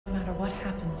what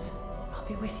happens, I'll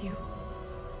be with you.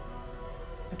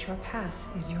 But your path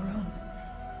is your own.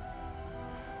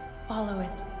 Follow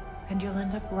it, and you'll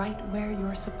end up right where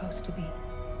you're supposed to be.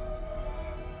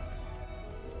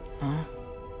 Huh?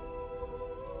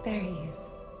 There he is.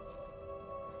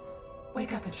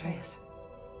 Wake up, Atreus.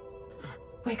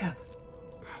 Wake up.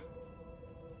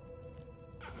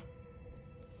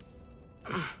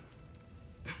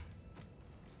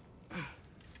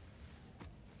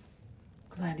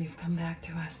 Glad you've come back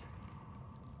to us.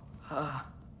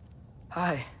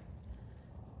 Hi.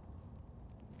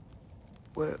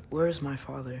 Where's my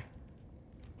father?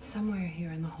 Somewhere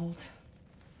here in the Holt.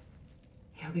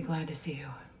 He'll be glad to see you.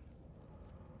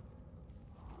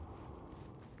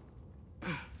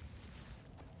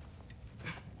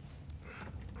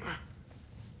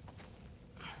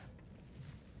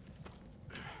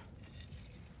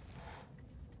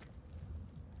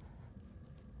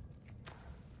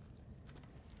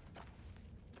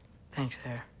 Thanks,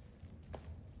 Hare.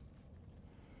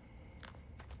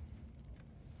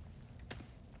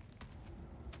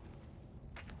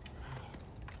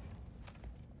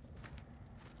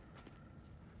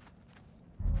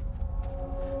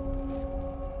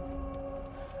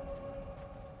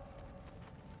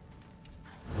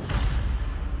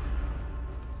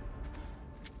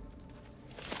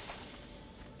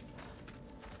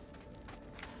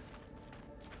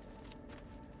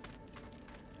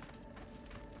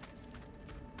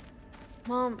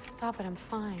 Mom, stop it, I'm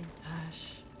fine.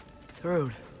 Hush.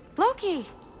 Thrud, Loki!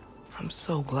 I'm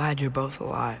so glad you're both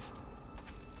alive.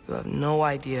 You have no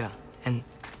idea, and...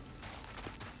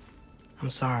 I'm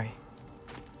sorry.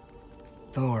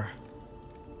 Thor.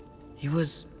 He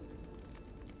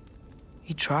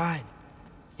tried,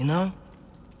 you know?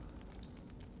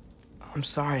 I'm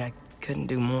sorry I couldn't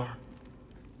do more.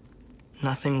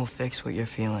 Nothing will fix what you're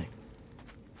feeling.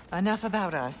 Enough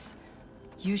about us.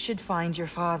 You should find your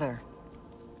father.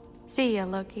 See ya,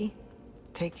 Loki.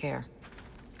 Take care.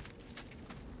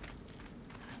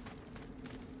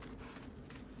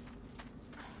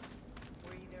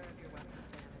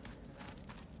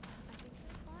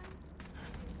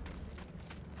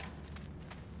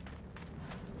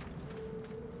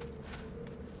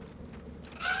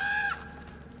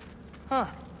 Huh.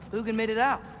 Lugan made it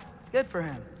out. Good for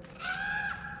him.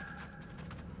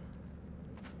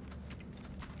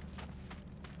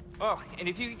 Oh, and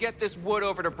if you could get this wood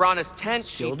over to Brana's tent,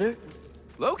 Shoulder?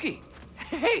 Loki!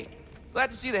 Hey!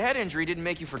 Glad to see the head injury didn't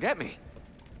make you forget me.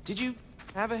 Did you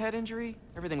have a head injury?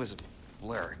 Everything was a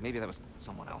blur. Maybe that was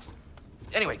someone else.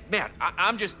 Anyway, man,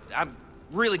 I'm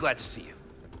really glad to see you.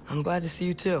 I'm glad to see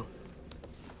you too.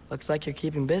 Looks like you're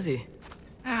keeping busy.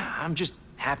 I'm just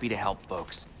happy to help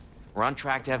folks. We're on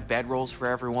track to have bedrolls for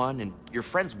everyone, and your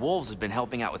friend's wolves have been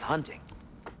helping out with hunting.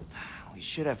 We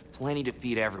should have plenty to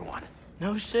feed everyone.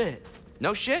 No shit.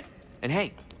 No shit? And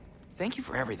hey, thank you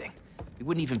for everything. We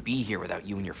wouldn't even be here without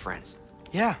you and your friends.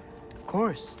 Yeah, of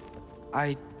course.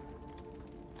 I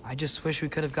just wish we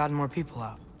could have gotten more people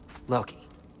out. Loki,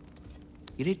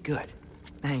 you did good.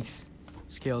 Thanks,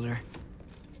 Skilder.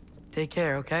 Take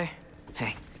care, okay?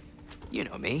 Hey, you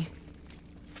know me.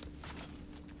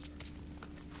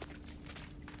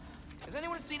 Has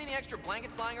anyone seen any extra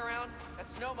blankets lying around? That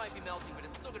snow might be melting, but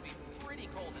it's still gonna be pretty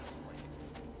cold in this place.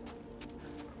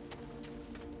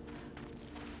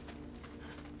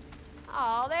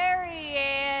 Oh, there he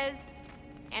is.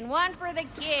 And one for the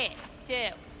kid,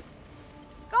 too.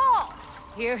 Skull!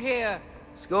 Here, here.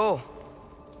 Skull,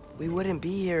 we wouldn't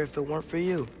be here if it weren't for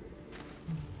you.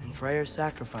 And Freyr's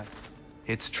sacrifice.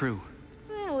 It's true.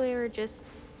 Well, we were just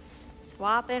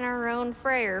swapping our own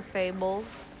Freyr fables.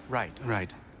 Right.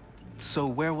 So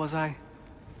where was I?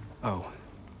 Oh.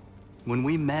 When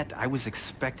we met, I was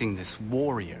expecting this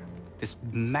warrior, this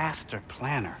master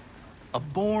planner, a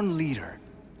born leader.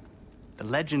 The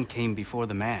legend came before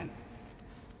the man.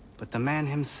 But the man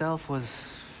himself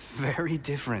was very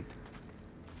different.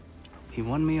 He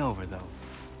won me over, though.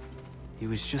 He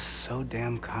was just so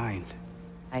damn kind.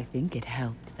 I think it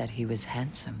helped that he was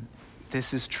handsome.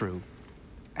 This is true.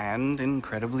 And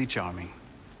incredibly charming.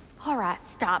 All right,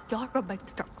 stop. Y'all are gonna make me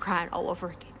start crying all over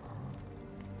again.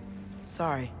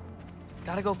 Sorry.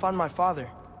 Gotta go find my father.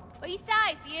 Be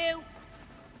safe, you.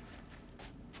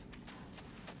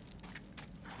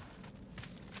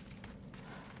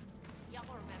 Y'all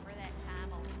remember that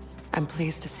time on... I'm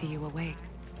pleased to see you awake.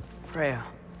 Freya,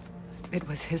 It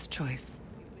was his choice.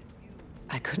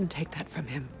 I couldn't take that from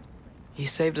him. he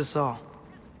saved us all.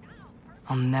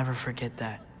 I'll never forget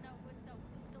that.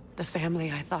 The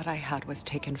family I thought I had was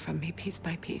taken from me piece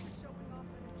by piece.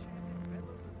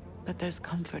 But there's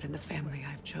comfort in the family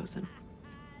I've chosen.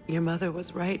 Your mother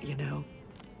was right, you know.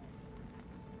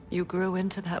 You grew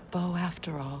into that bow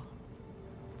after all.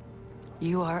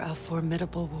 You are a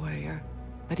formidable warrior,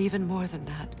 but even more than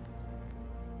that,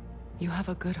 you have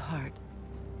a good heart.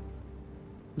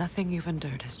 Nothing you've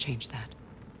endured has changed that.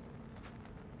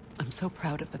 I'm so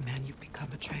proud of the man you've become,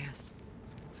 Atreus.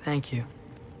 Thank you.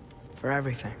 For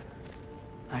everything.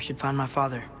 I should find my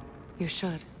father. You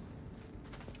should.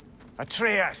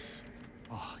 Atreus!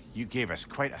 Oh, you gave us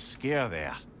quite a scare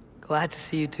there. Glad to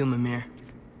see you too, Mimir.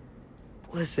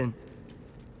 Listen.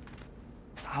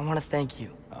 I want to thank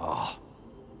you. Oh,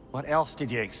 what else did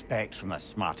you expect from the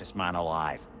smartest man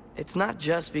alive? It's not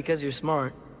just because you're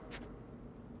smart.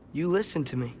 You listened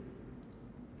to me.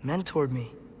 Mentored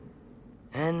me.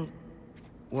 And,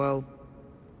 well,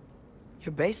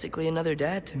 you're basically another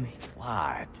dad to me.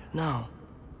 Lad. No.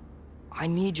 I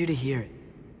need you to hear it.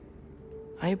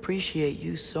 I appreciate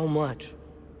you so much.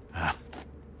 I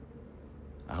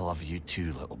love you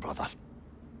too, little brother.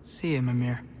 See you,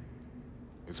 Mimir.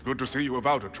 It's good to see you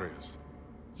about, Atreus.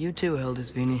 You too,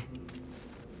 Hildisvini.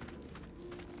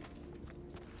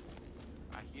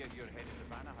 I hear you're headed to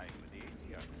Vanaheim with the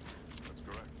Aesir. That's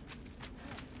correct.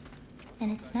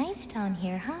 And it's nice down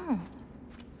here, huh?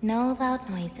 No loud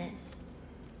noises.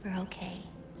 We're okay.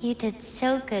 You did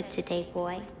so good today,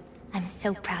 boy. I'm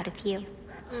so proud of you.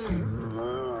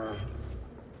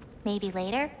 Maybe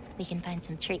later, we can find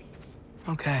some treats.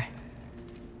 Okay.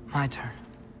 My turn.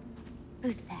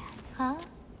 Who's that, huh?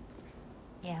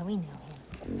 Yeah, we know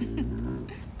him.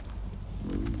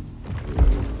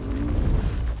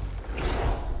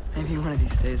 Maybe one of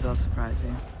these days I'll surprise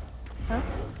you. Oh,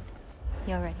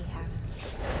 you already have.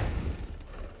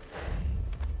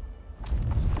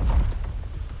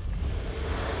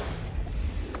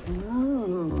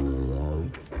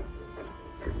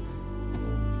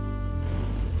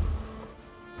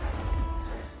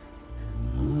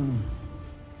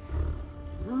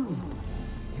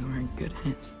 You were in good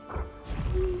hands.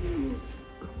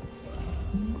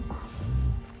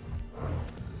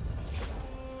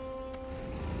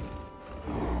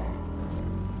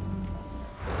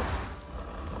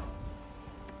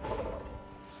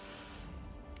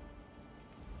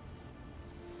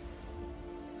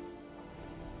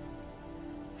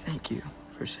 Thank you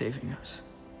for saving us.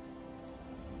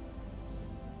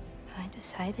 I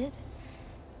decided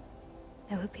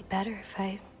it would be better if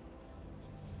I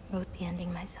wrote the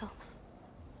ending myself.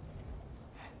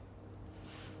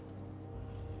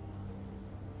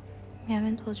 You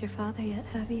haven't told your father yet,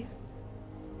 have you?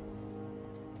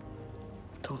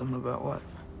 Told him about what?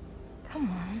 Come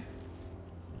on.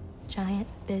 Giant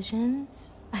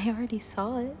visions? I already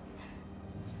saw it.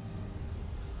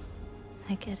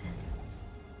 I get it.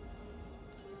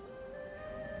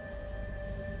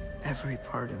 Every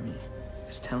part of me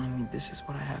is telling me this is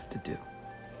what I have to do.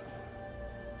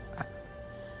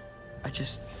 I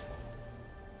just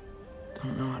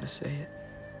don't know how to say it.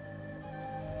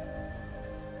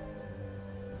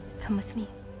 Come with me.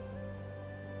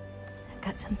 I've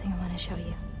got something I want to show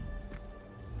you.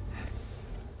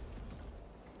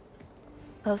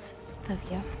 Both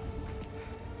of you.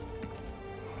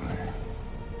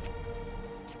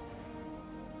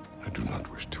 I do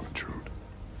not wish to intrude.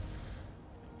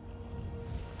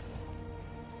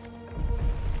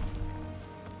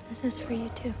 This is for you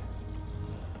too.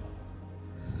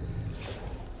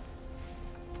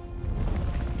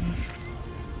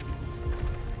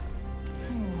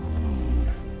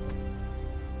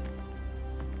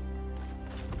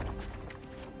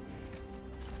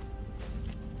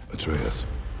 Atreus,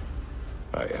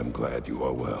 I am glad you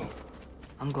are well.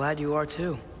 I'm glad you are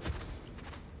too.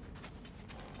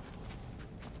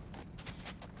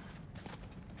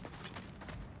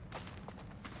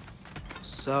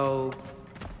 So,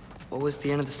 what was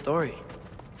the end of the story?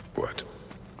 What?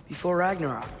 Before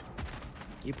Ragnarok,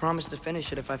 you promised to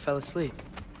finish it if I fell asleep.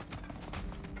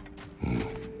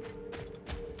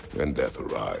 When death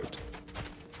arrived,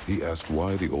 he asked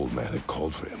why the old man had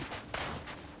called for him.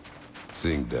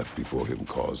 Seeing death before him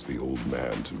caused the old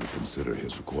man to reconsider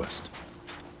his request.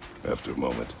 After a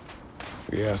moment,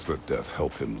 he asked that death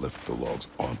help him lift the logs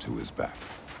onto his back,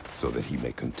 so that he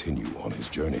may continue on his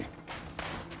journey.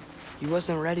 He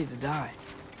wasn't ready to die.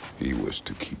 He wished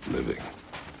to keep living.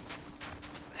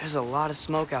 There's a lot of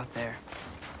smoke out there.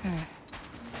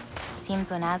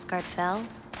 Seems when Asgard fell,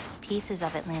 pieces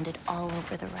of it landed all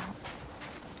over the realms.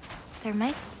 There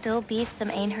might still be some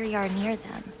Einherjar near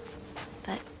them,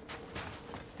 but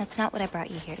that's not what I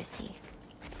brought you here to see.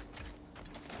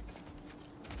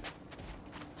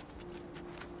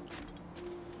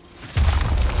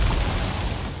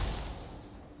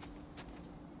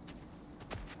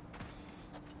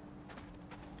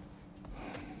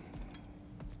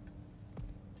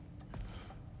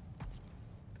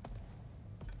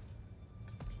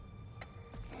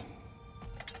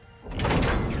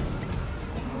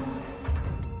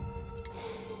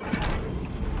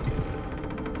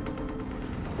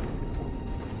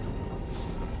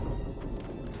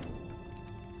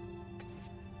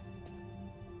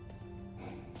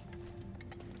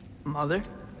 Mother?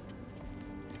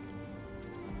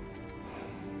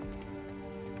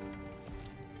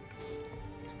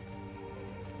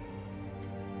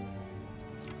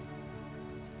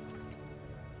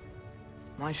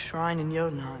 My shrine in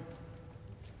Jotunheim.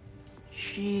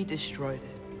 She destroyed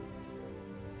it.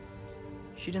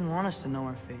 She didn't want us to know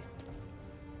our fate.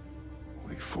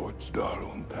 We forged our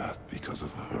own path because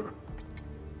of her.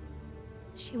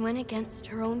 She went against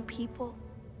her own people.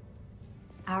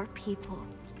 Our people.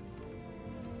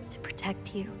 To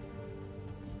protect you.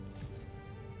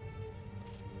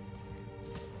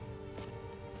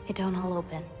 They don't all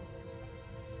open.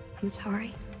 I'm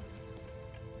sorry.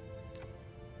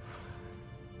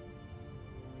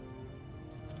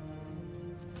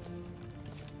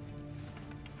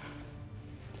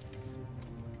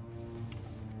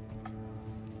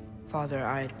 Father,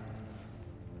 I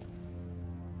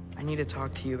need to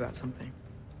talk to you about something.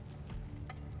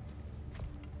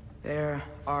 There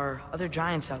are other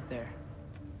giants out there,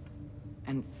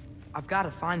 and I've got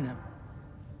to find them.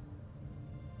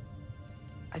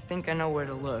 I think I know where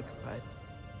to look, but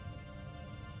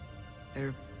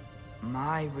they're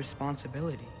my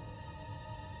responsibility.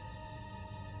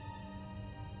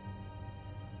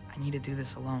 I need to do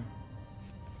this alone.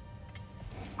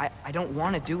 I don't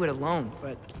want to do it alone,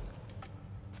 but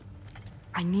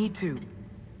I need to.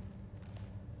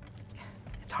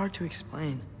 It's hard to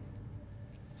explain.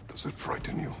 Does it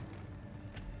frighten you?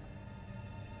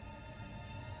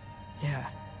 Yeah.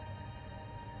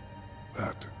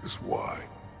 That is why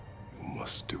you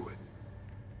must do it.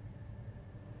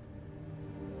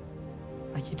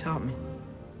 Like you taught me.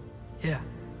 Yeah.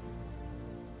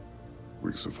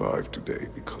 We survived today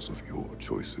because of your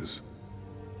choices.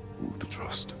 Who to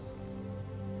trust.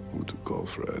 Who to call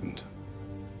friend.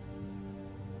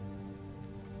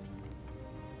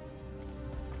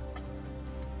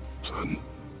 Son,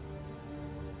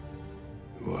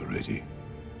 you are ready.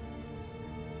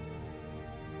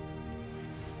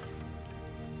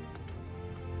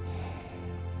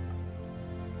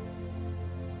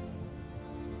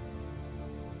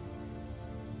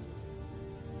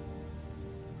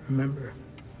 Remember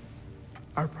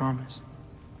our promise.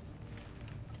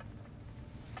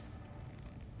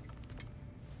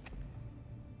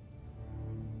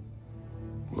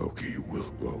 Loki, you will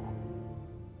go.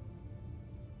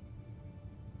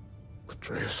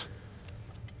 Atreus.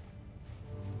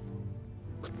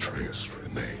 Atreus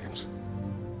remains.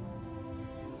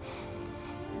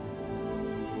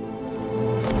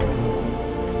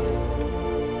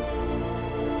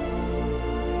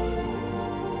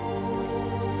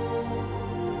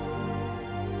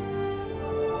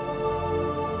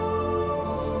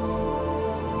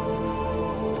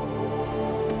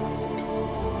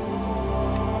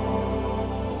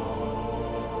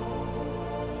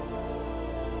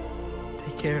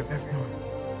 Take care of everyone.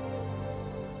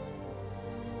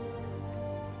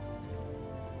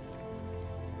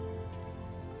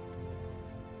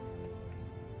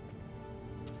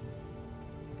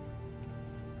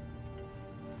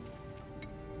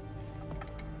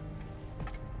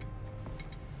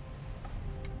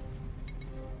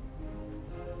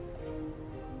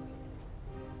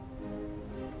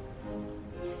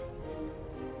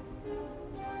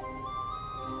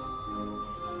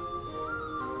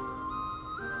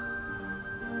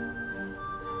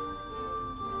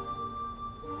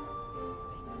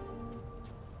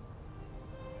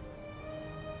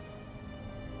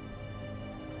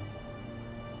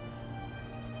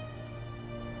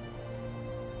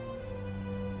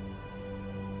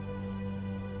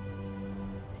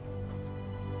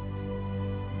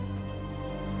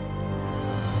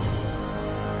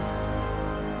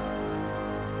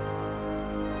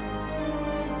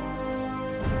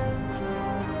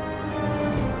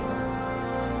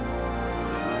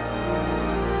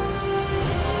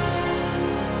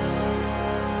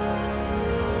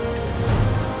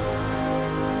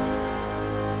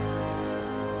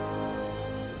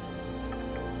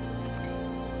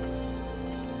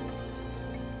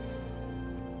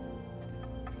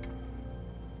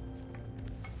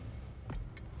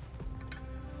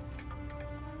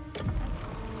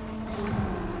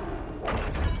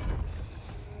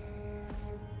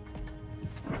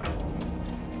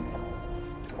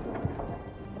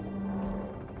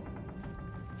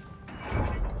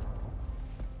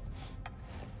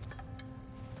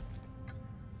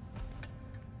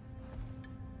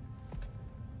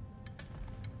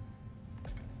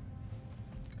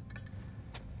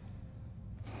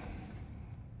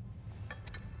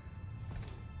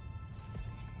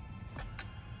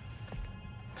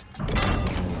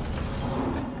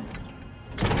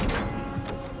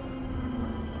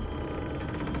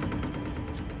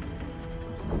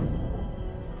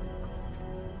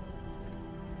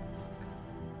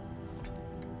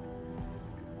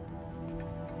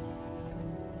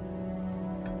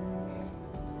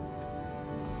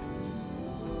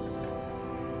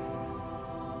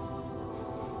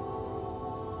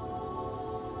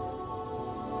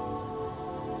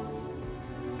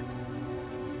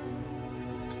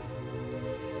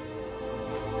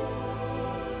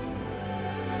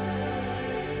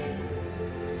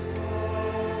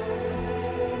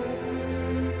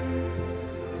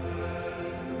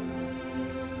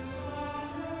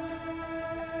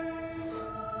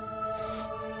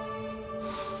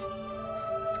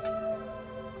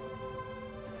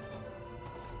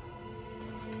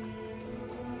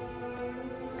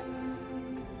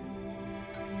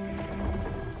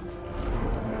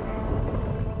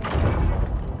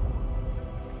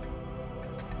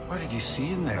 What did you see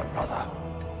in there, brother?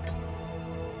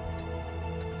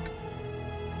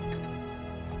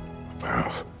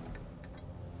 Path.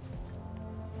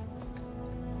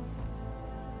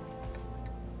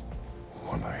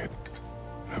 One I had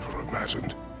never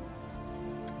imagined.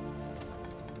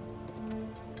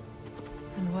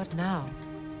 And what now?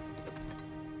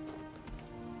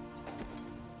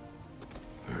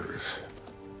 There is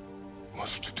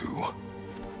much to do.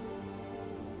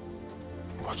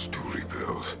 Much to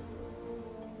rebuild.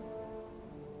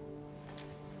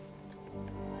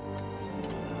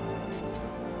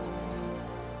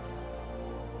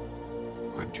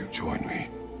 Would you join me?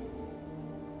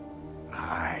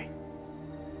 Aye.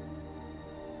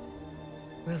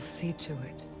 We'll see to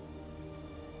it.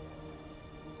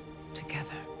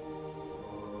 Together.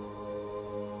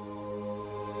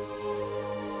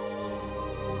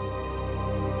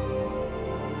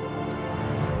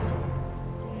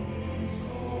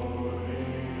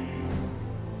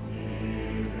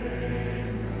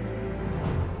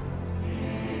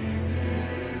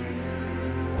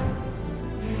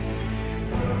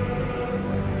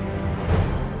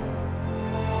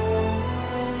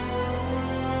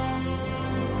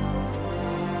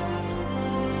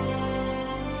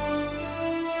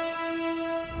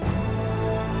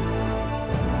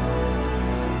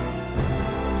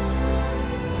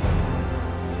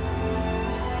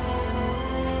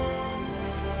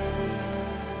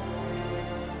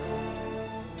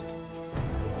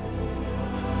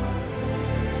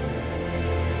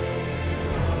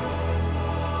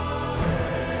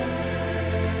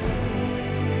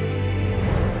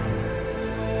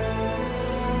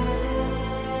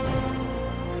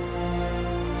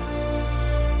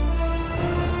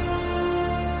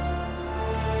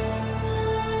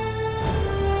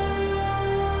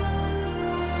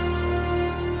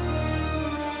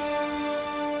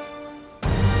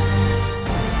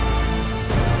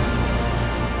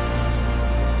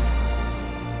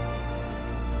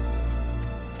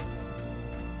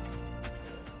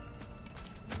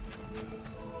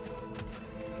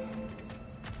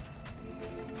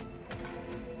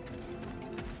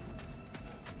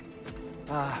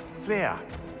 Freya,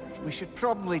 we should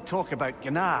probably talk about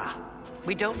Gná.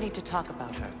 We don't need to talk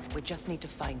about her. We just need to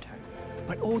find her.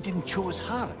 But Odin chose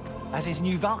her as his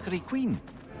new Valkyrie queen.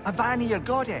 A Vanir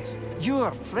goddess,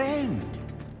 your friend.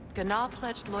 Gná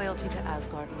pledged loyalty to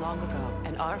Asgard long ago,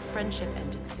 and our friendship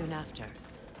ended soon after.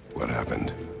 What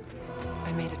happened?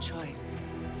 I made a choice.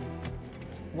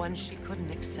 One she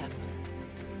couldn't accept.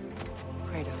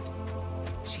 Kratos.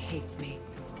 She hates me.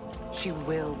 She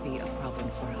will be a problem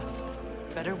for us.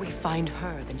 Better we find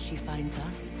her than she finds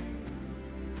us.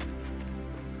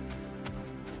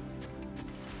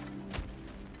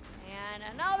 And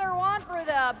another one for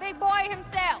the big boy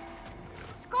himself.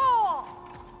 Skull!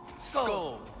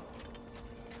 Skull!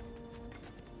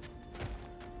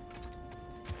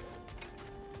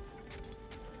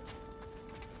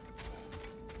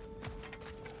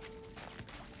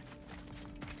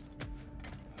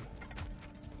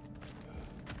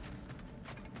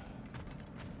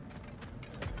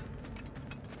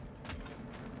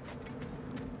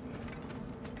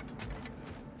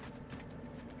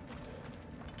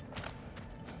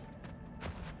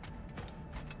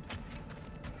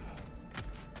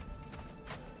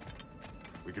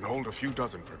 We can hold a few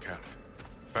dozen per camp.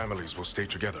 Families will stay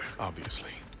together,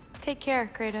 obviously. Take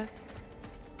care, Kratos.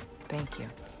 Thank you.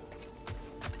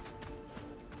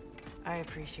 I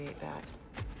appreciate that.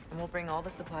 And we'll bring all the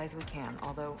supplies we can,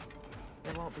 although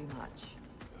there won't be much.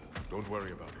 Don't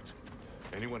worry about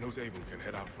it. Anyone who's able can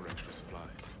head out for extra supplies.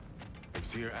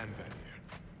 Aesir and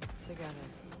Vanir. Together.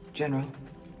 General,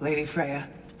 Lady Freya.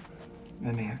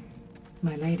 Mimir,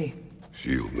 my lady.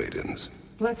 Shield maidens.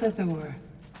 Blessed Thor.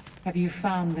 Have you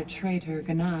found the traitor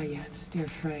Gná yet, dear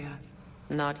Freya?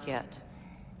 Not yet.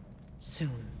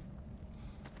 Soon.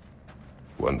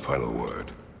 One final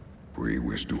word. We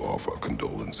wish to offer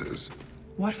condolences.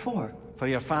 What for? For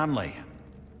your family.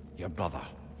 Your brother.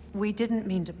 We didn't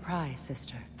mean to pry,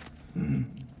 sister.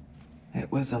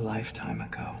 It was a lifetime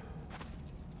ago.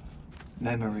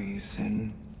 Memories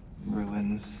in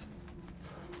ruins.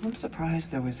 I'm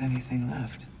surprised there was anything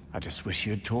left. I just wish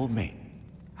you had told me.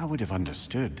 I would have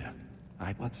understood.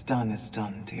 What's done is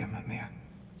done, dear Mimir.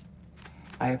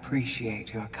 I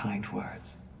appreciate your kind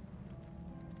words.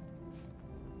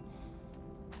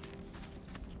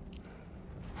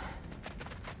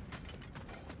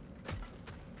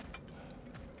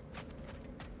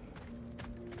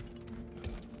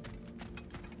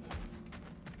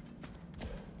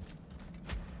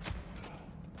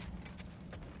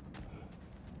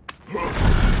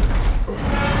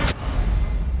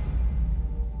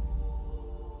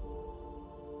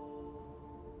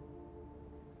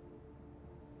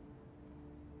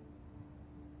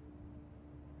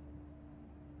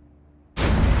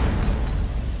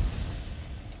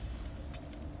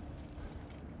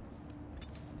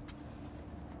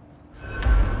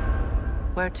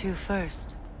 Where to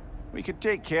first? We could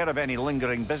take care of any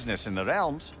lingering business in the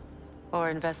realms. Or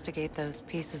investigate those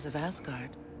pieces of Asgard?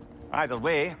 Either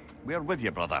way, we're with you,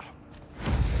 brother.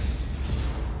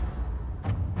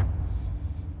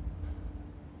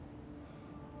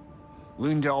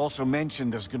 Lunda also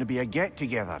mentioned there's going to be a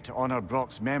get-together to honor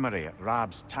Brock's memory at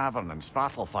Rab's Tavern in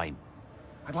Svartalfheim.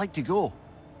 I'd like to go.